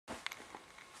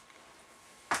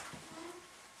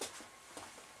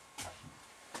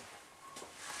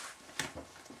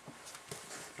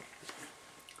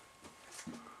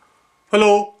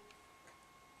Hello,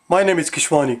 my name is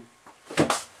Keshwani.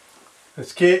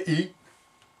 It's Keshwani.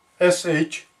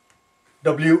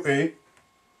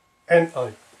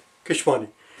 Keshwani.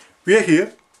 We are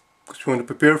here because we want to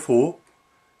prepare for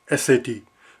SAT.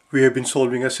 We have been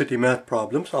solving SAT math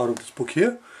problems out of this book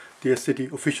here, the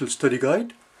SAT Official Study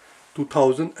Guide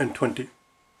 2020.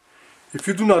 If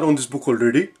you do not own this book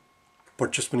already,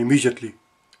 purchase one immediately.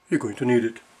 You're going to need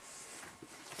it.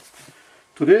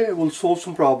 Today I will solve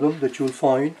some problem that you will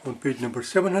find on page number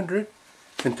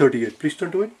 738. Please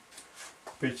turn to it.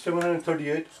 Page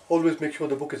 738. Always make sure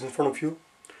the book is in front of you.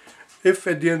 If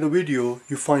at the end of the video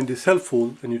you find this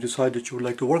helpful and you decide that you would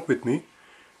like to work with me,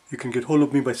 you can get hold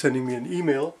of me by sending me an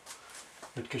email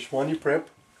at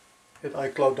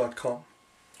keshwaniprep@icloud.com.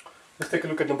 Let's take a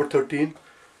look at number 13.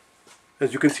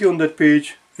 As you can see on that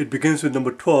page, it begins with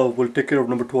number 12. We'll take care of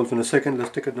number 12 in a second. Let's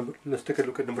take a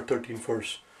look at number 13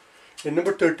 first. In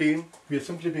number 13, we are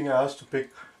simply being asked to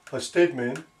pick a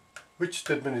statement. Which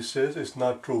statement it says is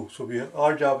not true. So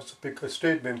our job is to pick a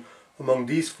statement among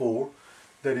these four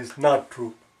that is not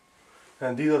true.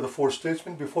 And these are the four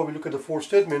statements. Before we look at the four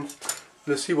statements,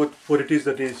 let's see what it is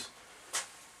that is.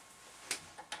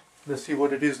 Let's see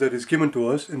what it is that is given to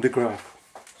us in the graph.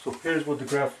 So here's what the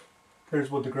graph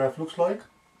looks like.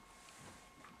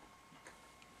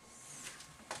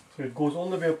 So it goes all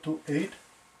the way up to 8.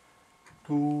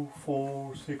 2,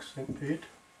 4, 6 and 8,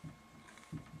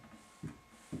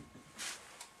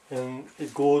 and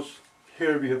it goes,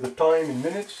 here we have the time in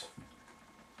minutes,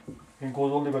 and it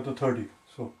goes all the way to 30,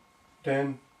 so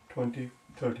 10, 20,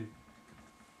 30.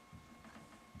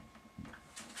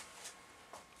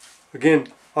 Again,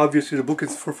 obviously the book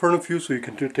is in front of you, so you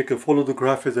can follow the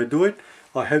graph as I do it.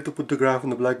 I have to put the graph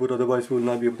on the blackboard, otherwise we will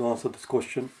not be able to answer this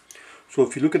question. So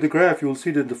if you look at the graph, you will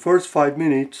see that the first 5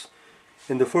 minutes,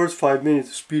 the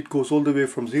speed goes all the way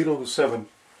from 0 to 7.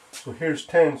 So here's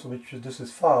 10, so this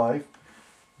is 5,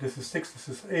 this is 6, this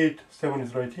is 8, 7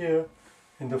 is right here.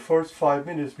 In the first 5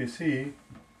 minutes we see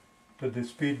that the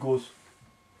speed goes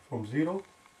from 0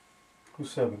 to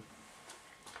 7.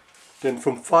 Then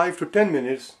from 5 to 10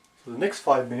 minutes, so the next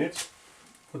 5 minutes,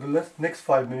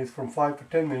 from 5 to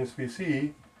 10 minutes we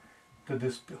see that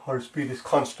her speed is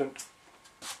constant.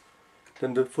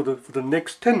 Then for the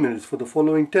next 10 minutes, for the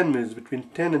following 10 minutes, between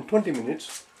 10 and 20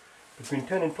 minutes,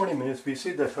 we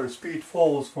see that her speed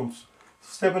falls from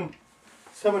 7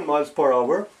 miles per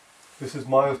hour. This is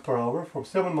miles per hour. From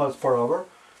 7 miles per hour,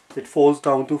 it falls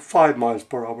down to 5 miles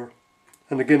per hour.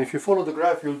 And again, if you follow the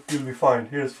graph, you'll be fine.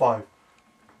 Here's 5.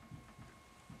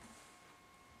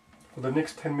 For the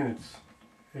next 10 minutes,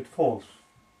 it falls.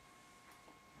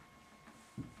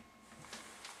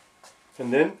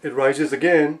 And then it rises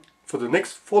again. For the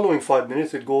next following 5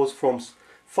 minutes, it goes from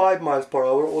 5 miles per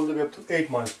hour all the way up to 8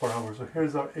 miles per hour. So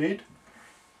here's our 8,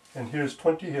 and here's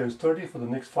 20, here's 30 for the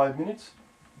next 5 minutes.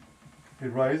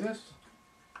 It rises,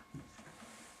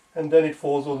 and then it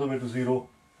falls all the way to 0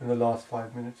 in the last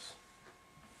 5 minutes.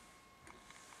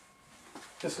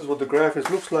 This is what the graph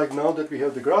looks like. Now that we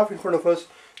have the graph in front of us,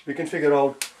 we can figure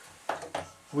out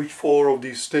which four of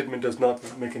these statements does not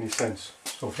make any sense.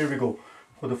 So here we go.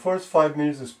 For the first 5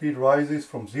 minutes, the speed rises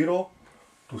from 0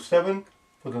 to 7.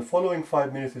 For the following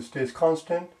 5 minutes, it stays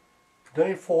constant. Then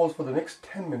it falls for the next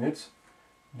 10 minutes.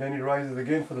 Then it rises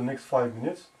again for the next 5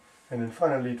 minutes. And then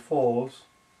finally it falls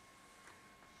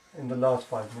in the last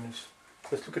 5 minutes.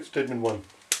 Let's look at statement 1.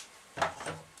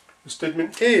 The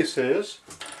statement A says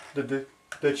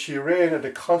that she ran at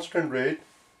a constant rate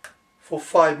for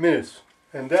 5 minutes.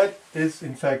 And that is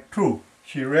in fact true.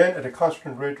 She ran at a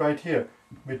constant rate right here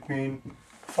between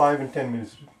 5 and 10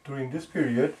 minutes. During this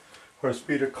period, her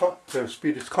speed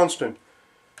is constant.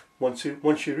 Once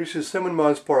she reaches 7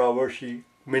 miles per hour, she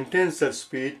maintains that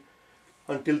speed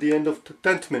until the end of the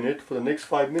 10th minute. For the next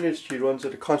 5 minutes, she runs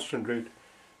at a constant rate.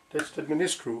 That statement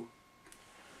is true.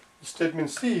 The statement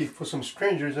C, for some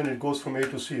strange reason, it goes from A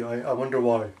to C. I wonder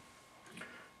why.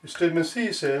 The statement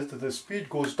C says that the speed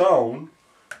goes down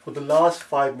for the last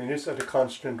 5 minutes at a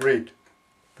constant rate,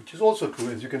 which is also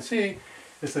true. As you can see,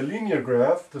 it's a linear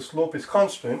graph. The slope is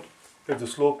constant. If the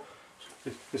slope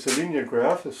is a linear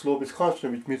graph, the slope is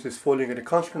constant, which means it's falling at a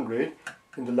constant rate.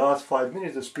 In the last 5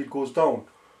 minutes, the speed goes down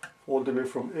all the way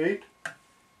from 8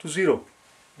 to 0.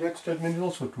 That statement is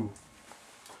also true.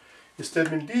 The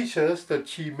statement D says that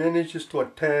she manages to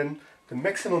attain the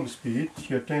maximum speed.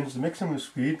 She attains the maximum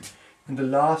speed in the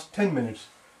last 10 minutes.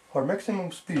 Her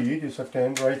maximum speed is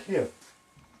attained right here.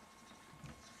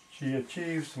 She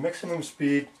achieves maximum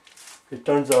speed. It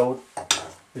turns out,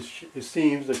 it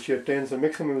seems that she attains the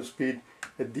maximum speed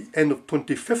at the end of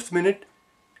 25th minute,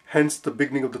 hence the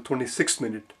beginning of the 26th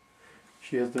minute.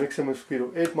 She has the maximum speed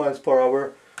of 8 miles per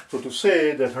hour. So to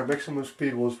say that her maximum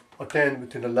speed was attained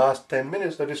within the last 10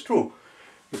 minutes, that is true.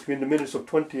 Between the minutes of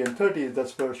 20 and 30,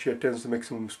 that's where she attains the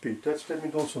maximum speed. That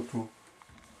statement is also true.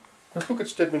 Let's look at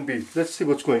statement B. Let's see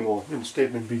what's going on in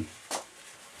statement B.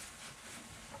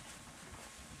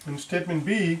 In statement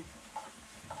B,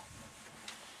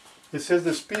 it says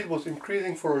the speed was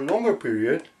increasing for a longer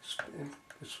period.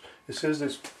 It says the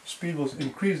speed was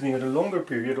increasing at a longer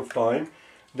period of time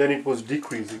than it was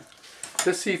decreasing.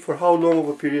 Let's see for how long of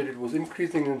a period it was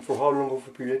increasing and for how long of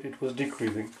a period it was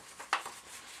decreasing.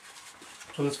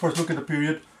 So let's first look at the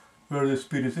period where the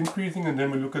speed is increasing, and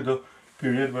then we look at the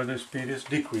period where the speed is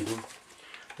decreasing.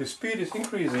 The speed is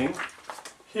increasing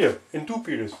here in 2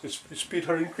 periods. The speed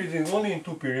are increasing only in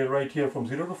 2 periods, right here from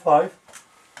 0 to 5.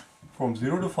 From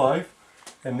 0 to 5,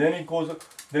 and then it goes,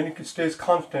 then it stays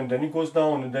constant, then it goes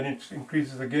down, and then it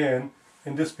increases again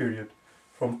in this period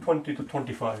from 20 to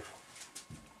 25.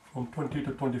 From 20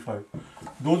 to 25.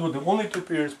 Those were the only 2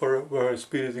 periods where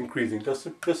speed is increasing. That's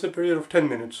a period of 10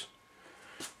 minutes.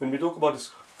 When we talk about this,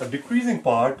 a decreasing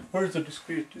part, where is the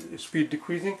speed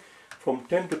decreasing? From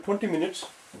 10 to 20 minutes.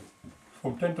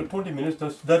 From 10 to 20 minutes,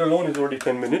 that alone is already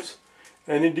 10 minutes.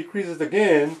 And it decreases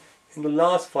again in the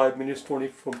last 5 minutes,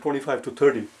 from 25 to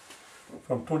 30.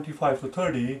 From 25 to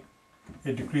 30,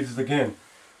 it decreases again.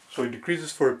 So it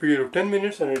decreases for a period of 10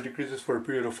 minutes, and it decreases for a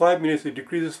period of 5 minutes. It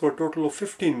decreases for a total of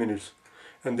 15 minutes.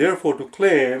 And therefore, to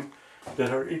claim that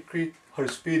her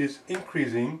speed is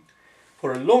increasing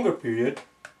for a longer period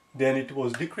than it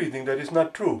was decreasing, that is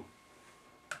not true.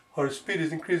 Her speed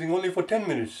is increasing only for 10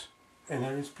 minutes, and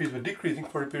her speed was decreasing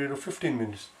for a period of 15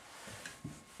 minutes.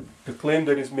 The claim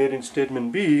that is made in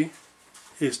statement B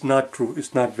is not true,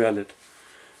 it's not valid,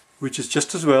 which is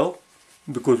just as well,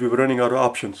 because we were running out of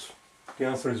options. The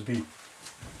answer is B.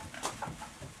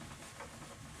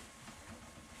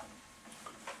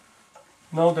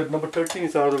 Now that number 13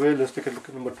 is out of the way, let's take a look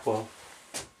at number 12.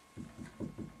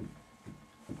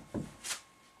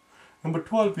 Number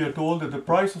 12, we are told that the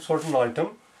price of certain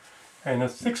item and a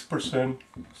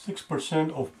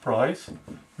 6% of price,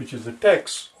 which is the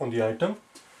tax on the item,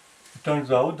 it turns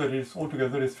out that it's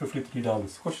altogether is $53.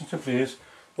 The question simply is,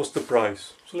 what's the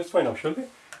price? So let's find out, shall we?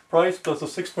 Price plus the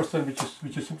 6%,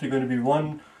 which is simply going to be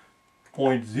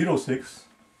 1.06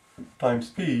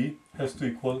 times P, has to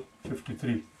equal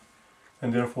 53.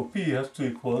 And therefore P has to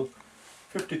equal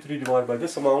 53 divided by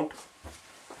this amount.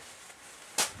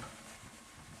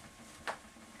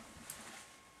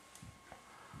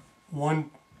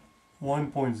 One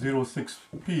 1.06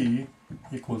 P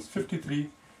equals 53,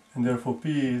 and therefore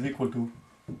P is equal to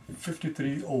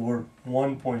 53 over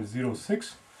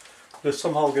 1.06. Let's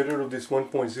somehow get rid of this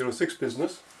 1.06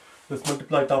 business. Let's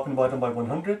multiply top and bottom by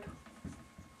 100.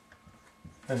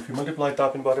 And if you multiply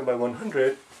top and bottom by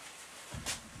 100,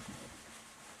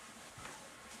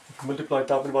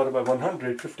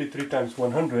 53 times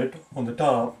 100 on the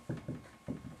top,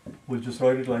 we'll just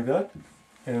write it like that.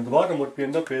 And at the bottom what we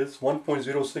end up is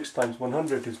 1.06 times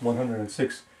 100 is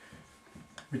 106,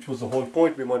 which was the whole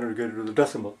point. We wanted to get rid of the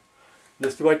decimal.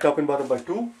 Let's divide top and bottom by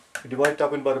 2. We divide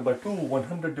top and bottom by 2.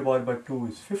 100 divided by 2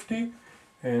 is 50,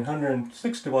 and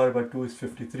 106 divided by 2 is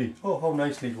 53. Oh, how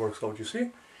nicely it works out, you see.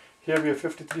 Here we have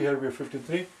 53, here we have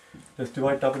 53. Let's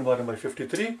divide top and bottom by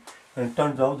 53, and it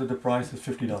turns out that the price is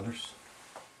 $50.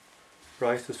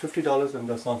 Price is $50, and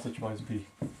that's answer choice B.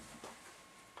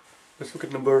 Let's look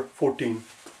at number 14.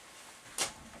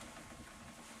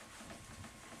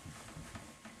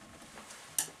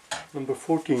 Number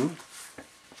 14.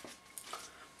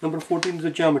 Number 14 is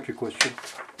a geometry question.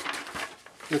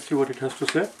 Let's see what it has to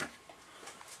say.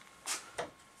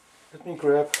 Let me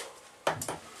grab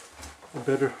a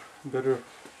better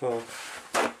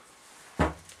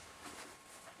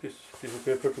piece of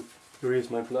paper to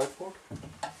erase my blackboard.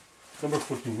 Number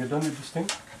 14. We're done with this thing.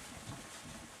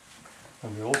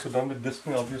 And we're also done with this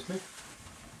thing, obviously.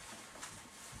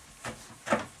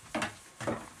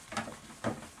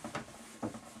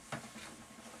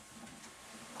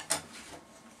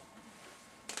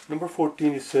 Number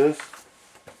 14, it says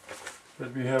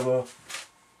that we have a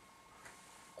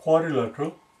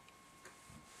quadrilateral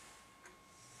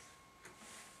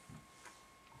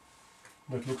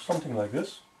that looks something like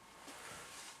this.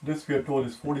 This we are told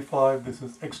is 45, this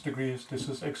is x degrees, this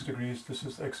is x degrees, this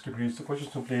is x degrees. The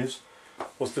question simply is,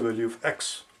 what's the value of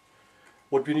x?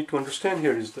 What we need to understand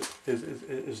here is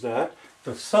that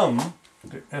the sum,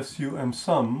 the SUM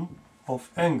sum of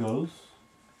angles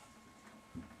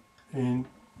in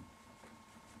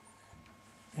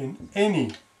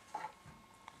any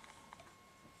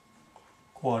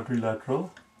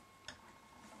quadrilateral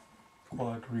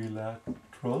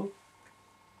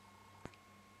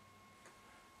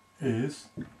is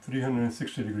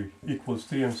 360 degree, equals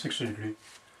 360 degree.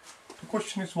 The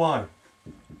question is why?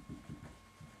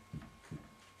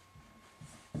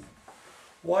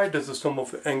 Why does the sum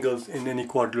of angles in any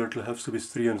quadrilateral have to be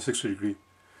 360 degree?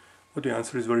 Well, the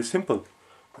answer is very simple.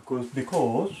 Because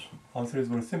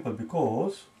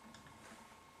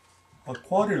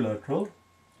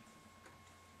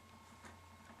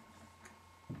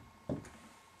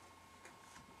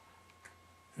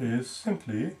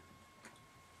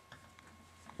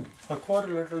a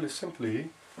quadrilateral is simply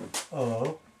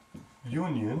a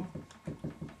union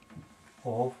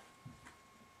of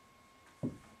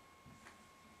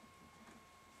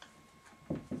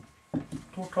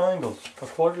two triangles. A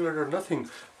quadrilateral, nothing,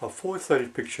 a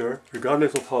four-sided picture,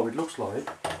 regardless of how it looks like,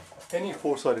 any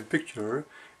four-sided picture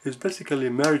is basically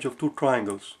a marriage of two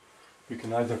triangles. We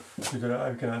can either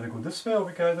go this way or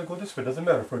we can either go this way, doesn't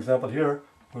matter. For example, here,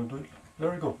 we'll do it. There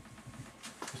we go.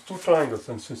 It's two triangles,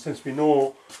 and since we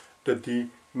know that the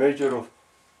measure of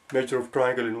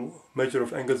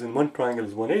angles in one triangle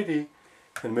is 180,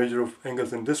 and measure of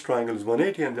angles in this triangle is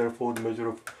 180, and therefore the measure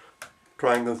of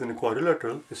triangles in a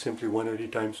quadrilateral is simply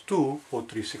 180 times 2 or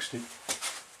 360.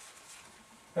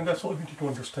 And that's all we need to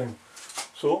understand.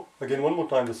 So again, one more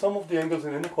time, the sum of the angles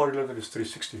in any quadrilateral is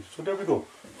 360. So there we go.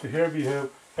 So here we have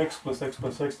x plus x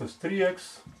plus x plus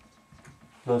 3x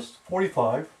plus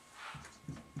 45.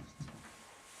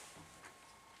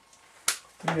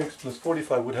 3x plus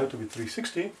 45 would have to be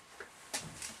 360.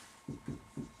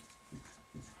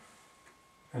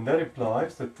 And that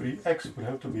implies that 3x would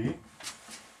have to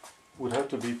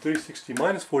be 360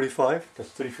 minus 45,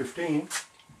 that's 315.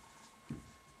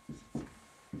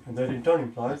 And that in turn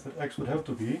implies that x would have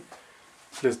to be,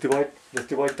 let's divide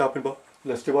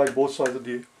both sides of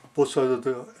the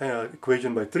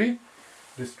equation by 3.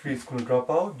 This 3 is going to drop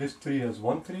out. This 3 has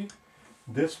 1 3.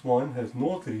 This one has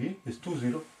no 3. It's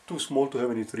too small to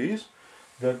have any 3's.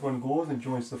 That one goes and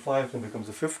joins the 5 and becomes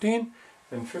a 15.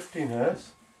 And 15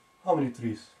 has how many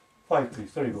 3's? 5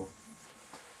 3's. There you go.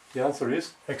 The answer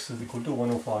is x is equal to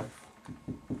 105.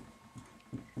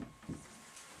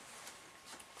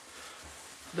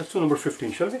 Let's do number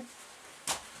 15, shall we?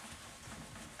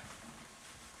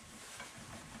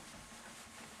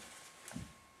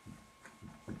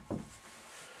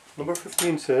 Number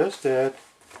 15 says that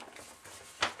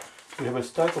we have a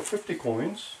stack of 50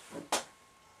 coins.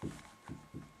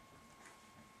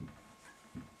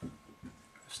 A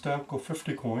stack of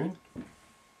 50 coins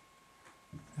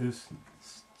is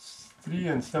 3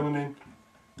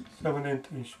 7/8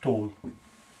 inch tall.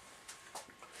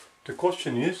 The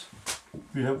question is,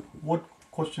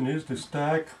 the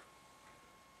stack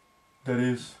that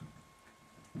is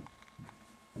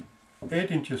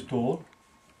 8 inches tall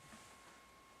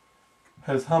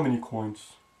has how many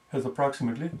coins? Has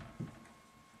approximately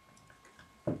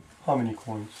how many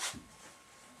coins?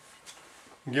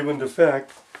 Given the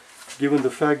fact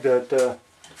that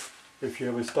if you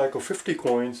have a stack of 50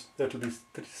 coins, that will be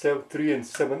 3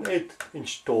 7/8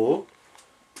 inch tall.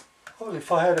 Well,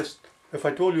 if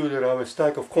I told you that I have a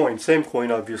stack of coins, same coin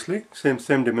obviously,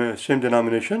 same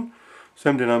denomination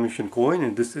coin.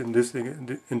 In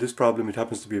this problem, it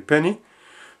happens to be a penny.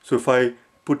 So if I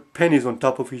put pennies on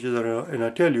top of each other and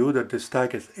I tell you that the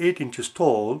stack is 8 inches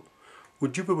tall,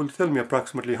 would you be able to tell me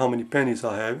approximately how many pennies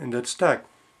I have in that stack?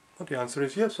 Well, the answer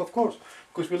is yes, of course,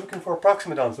 because we're looking for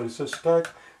approximate answer. It's a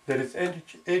stack that is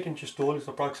 8 inches tall is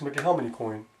approximately how many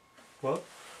coins? Well,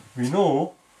 we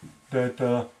know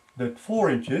that 4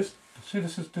 inches. See,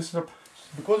 this is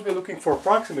because we're looking for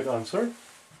approximate answer.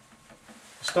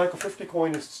 The stack of 50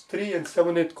 coins is 3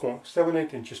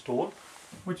 7/8 inches tall,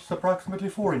 which is approximately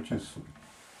 4 inches.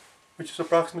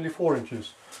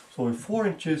 So if 4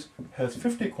 inches has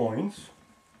 50 coins,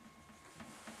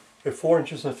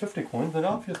 then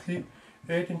obviously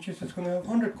 8 inches is going to have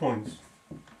 100 coins.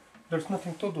 There's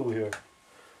nothing to do here.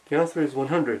 The answer is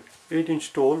 100. 8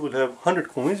 inch tall will have 100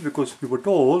 coins because we were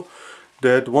told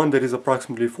that one that is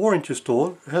approximately 4 inches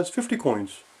tall has 50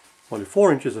 coins. Well, if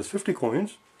 4 inches has 50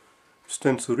 coins, it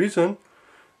stands to reason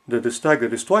that the stack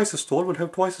that is twice as tall will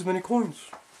have twice as many coins.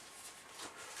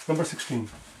 Number 16.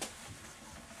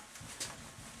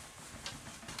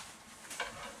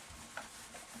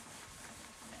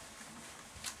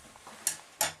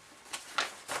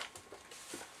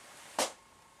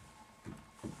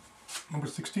 Number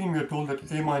 16, we are told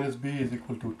that a minus b is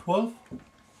equal to 12.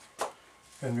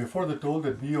 And we are further told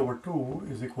that b over 2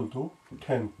 is equal to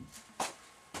 10.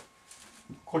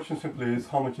 Question simply is,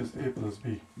 how much is a plus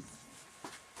b?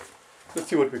 Let's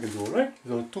see what we can do, right?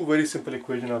 These are two very simple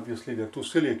equations, obviously. They're too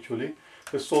silly, actually.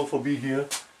 Let's solve for b here.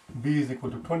 b is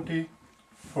equal to 20.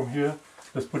 From here,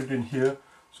 let's put it in here.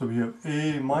 So we have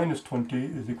a minus 20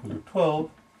 is equal to 12.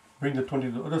 Bring the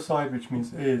 20 to the other side, which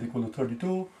means a is equal to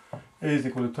 32. A is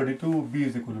equal to 32, b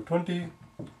is equal to 20.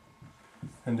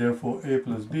 And therefore a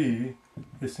plus b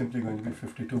is simply going to be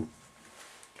 52.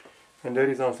 And that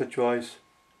is answer choice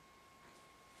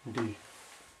D.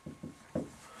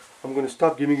 I'm going to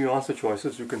stop giving you answer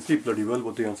choices. You can see bloody well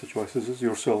what the answer choices is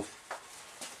yourself.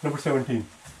 Number 17.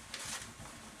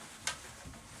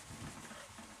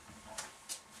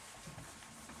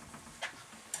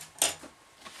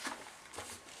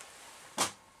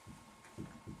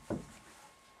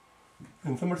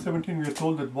 In number 17 we are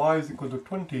told that y is equal to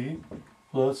 20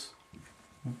 plus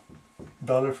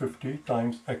 $50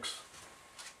 times x.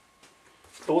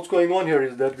 So what's going on here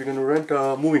is that we're going to rent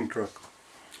a moving truck.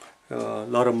 A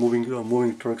lot of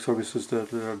moving truck services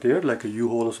that are there, like a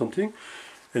U-Haul or something.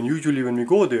 And usually when we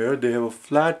go there, they have a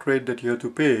flat rate that you have to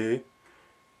pay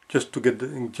just to get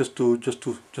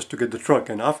the truck.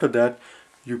 And after that,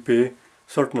 you pay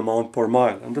certain amount per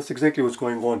mile. And that's exactly what's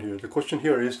going on here. The question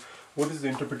here is, what is the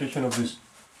interpretation of this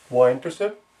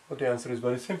y-intercept? Well, the answer is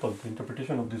very simple. The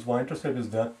interpretation of this y-intercept is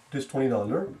that this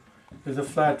 $20 is a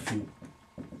flat fee.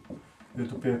 We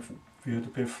have to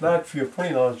pay a flat fee of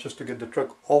 $20 just to get the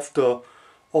truck off the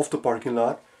parking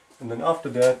lot, and then after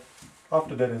that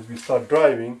as we start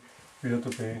driving, we have to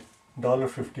pay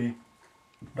 $50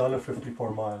 per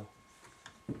mile.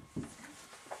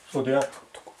 So the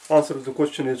answer to the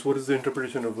question is, what is the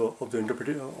interpretation of what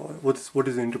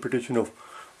is the interpretation of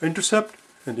intercept?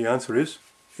 And the answer is,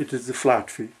 it is the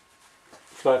flat fee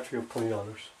of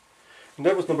 $20. And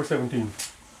that was number 17.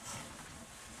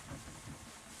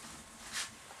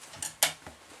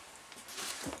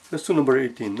 Let's do number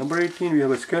 18. Number 18, we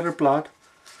have a scatter plot.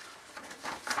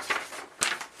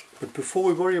 But before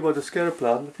we worry about the scatter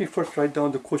plot, let me first write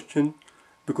down the question,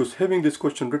 because having this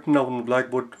question written out on the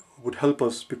blackboard would help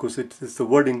us, because it is the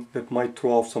wording that might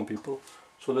throw off some people.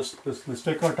 So let's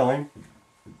take our time.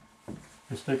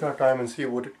 Let's take our time and see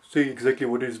exactly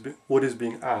what is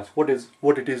being asked. What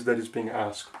it is that is being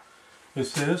asked. It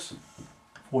says,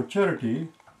 for charity,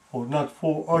 or not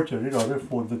for our charity, rather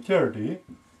for the charity.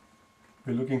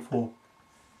 We're looking for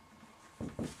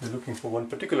one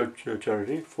particular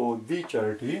charity, for the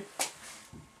charity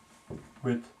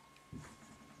with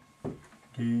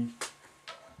the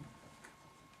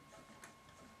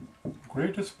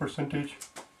greatest percentage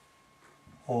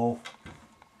of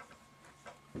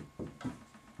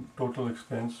total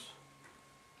expense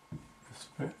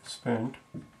spent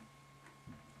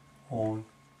on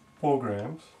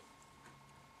programs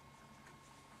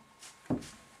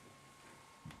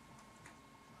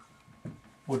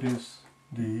what is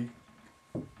the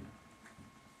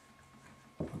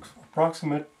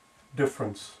approximate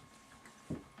difference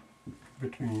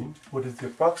between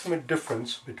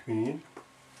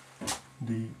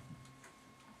the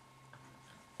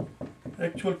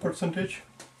actual percentage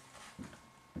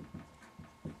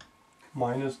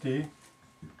minus the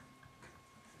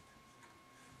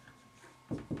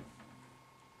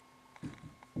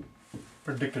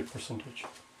predicted percentage.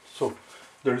 So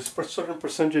there is a certain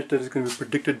percentage that is going to be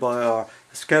predicted by our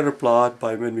scatter plot,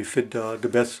 by when we fit the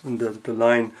best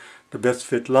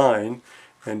fit line,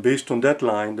 and based on that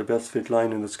line, the best fit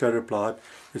line in the scatter plot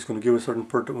is going to give a certain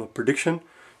prediction.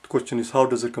 The question is, how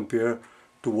does it compare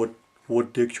to what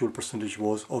the actual percentage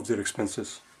was of their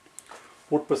expenses?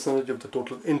 What percentage of the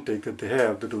total intake that they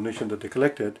have, the donation that they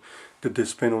collected, did they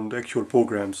spend on the actual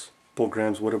programs,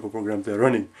 whatever programs they're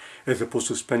running, as opposed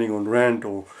to spending on rent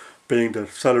or paying the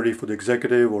salary for the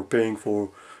executive or paying for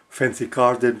fancy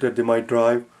cars that they might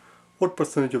drive. What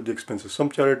percentage of the expenses? Some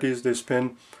charities, they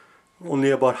spend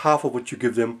only about half of what you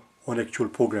give them on actual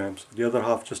programs. The other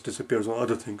half just disappears on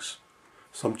other things.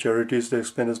 Some charities, they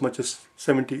spend as much as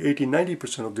 70, 80,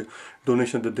 90% of the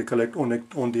donation that they collect on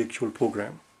the actual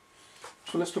program.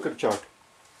 So let's look at the chart.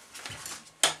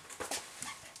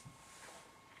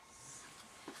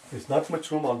 There's not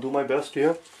much room. I'll do my best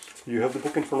here. You have the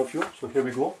book in front of you. So here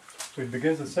we go. So it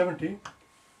begins at 70.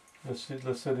 Let's say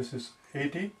this is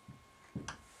 80.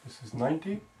 This is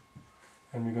 90.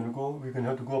 And we're going to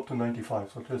have to go up to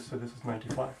 95. So let's say this is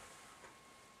 95.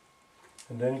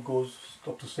 And then it goes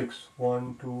up to 6.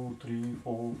 1, 2, 3,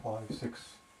 4, 5, 6.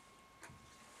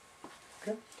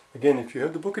 Okay. Again, if you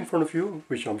have the book in front of you,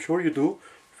 which I'm sure you do,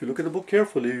 if you look at the book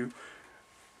carefully,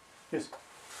 yes,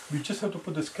 we just have to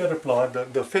put the scatter plot,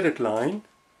 the faded line,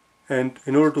 and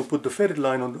in order to put the faded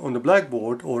line on the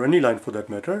blackboard, or any line for that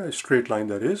matter, a straight line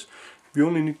that is, we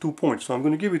only need 2 points. So I'm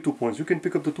going to give you 2 points. You can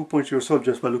pick up the 2 points yourself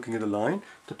just by looking at the line.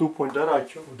 The 2 points that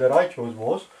I chose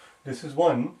was, this is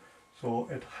 1, so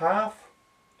at half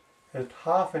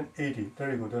and 80.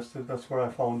 There you go. That's where I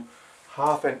found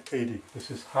half and 80.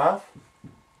 This is half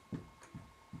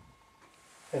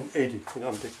and 80.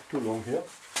 I'm taking too long here.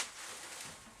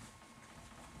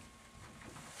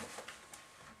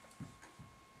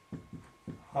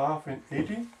 Half and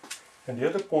 80. And the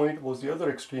other point was the other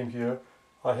extreme here.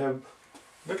 I have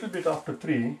a little bit after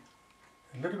 3,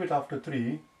 a little bit after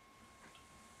 3,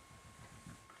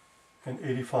 and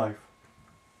 85.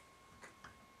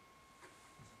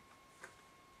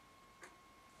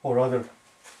 Or rather,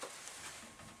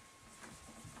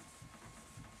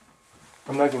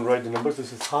 I'm not going to write the numbers.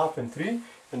 This is half and 3.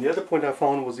 And the other point I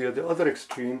found was the other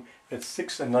extreme at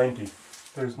 6 and 90.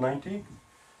 There is 90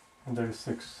 and there is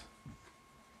 6.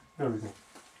 There we go.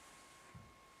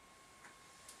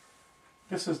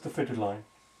 This is the fitted line.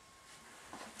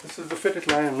 This is the fitted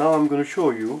line, and now I'm going to show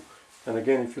you. And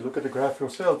again, if you look at the graph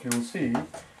yourself, you will see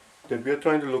that we are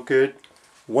trying to look at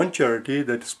one charity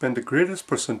that spent the greatest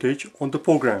percentage on the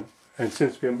program. And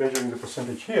since we are measuring the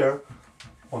percentage here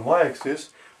on y-axis,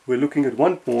 we're looking at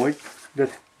one point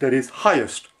that is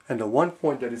highest. And the one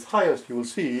point that is highest, you will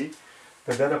see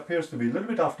that appears to be a little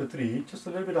bit after 3, just a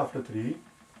little bit after 3.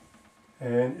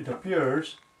 And it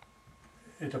appears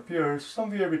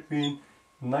somewhere between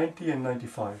 90 and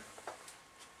 95.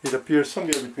 It appears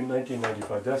somewhere between 90 and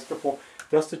 95.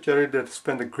 That's the charity that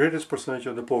spent the greatest percentage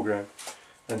of the program.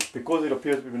 And because it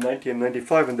appears between 90 and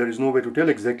 95 and there is no way to tell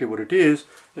exactly what it is,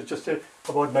 let's just say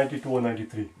about 92 or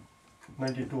 93.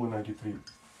 92 or 93.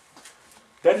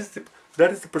 That is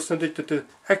the percentage that they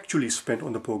actually spent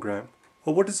on the program.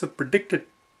 Or what is the predicted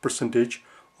percentage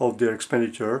of their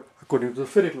expenditure according to the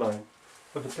fitted line?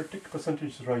 But the predicted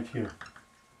percentage is right here.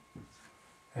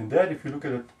 And that, if you look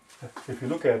at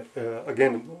it,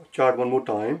 again, chart one more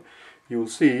time, you will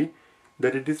see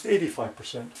that it is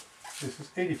 85%. This is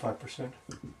 85%.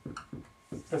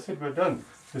 That's it, we're done.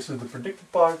 This is the predicted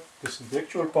part, this is the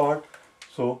actual part.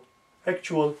 So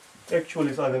actual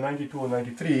is either 92 or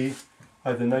 93,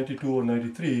 either 92 or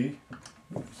 93,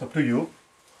 it's up to you,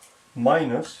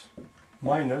 minus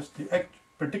the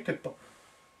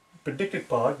predicted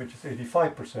part, which is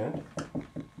 85%.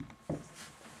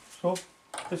 So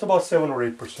it's about 7 or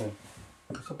 8%.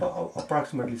 It's about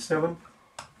approximately 7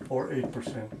 or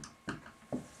 8%.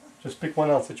 Just pick one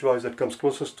answer choice that comes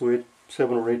closest to it,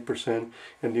 7 or 8%,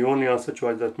 and the only answer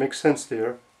choice that makes sense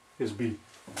there is B.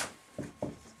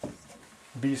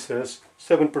 B says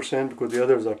 7% because the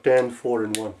others are 10, 4,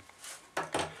 and 1.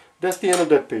 That's the end of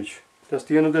that page. That's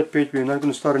the end of that page. We're not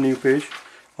going to start a new page.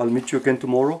 I'll meet you again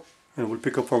tomorrow and we'll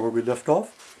pick up from where we left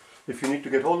off. If you need to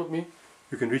get hold of me,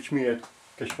 you can reach me at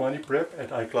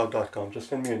keshwaniprep@icloud.com. Just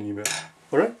send me an email.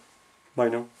 Alright? Bye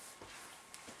now.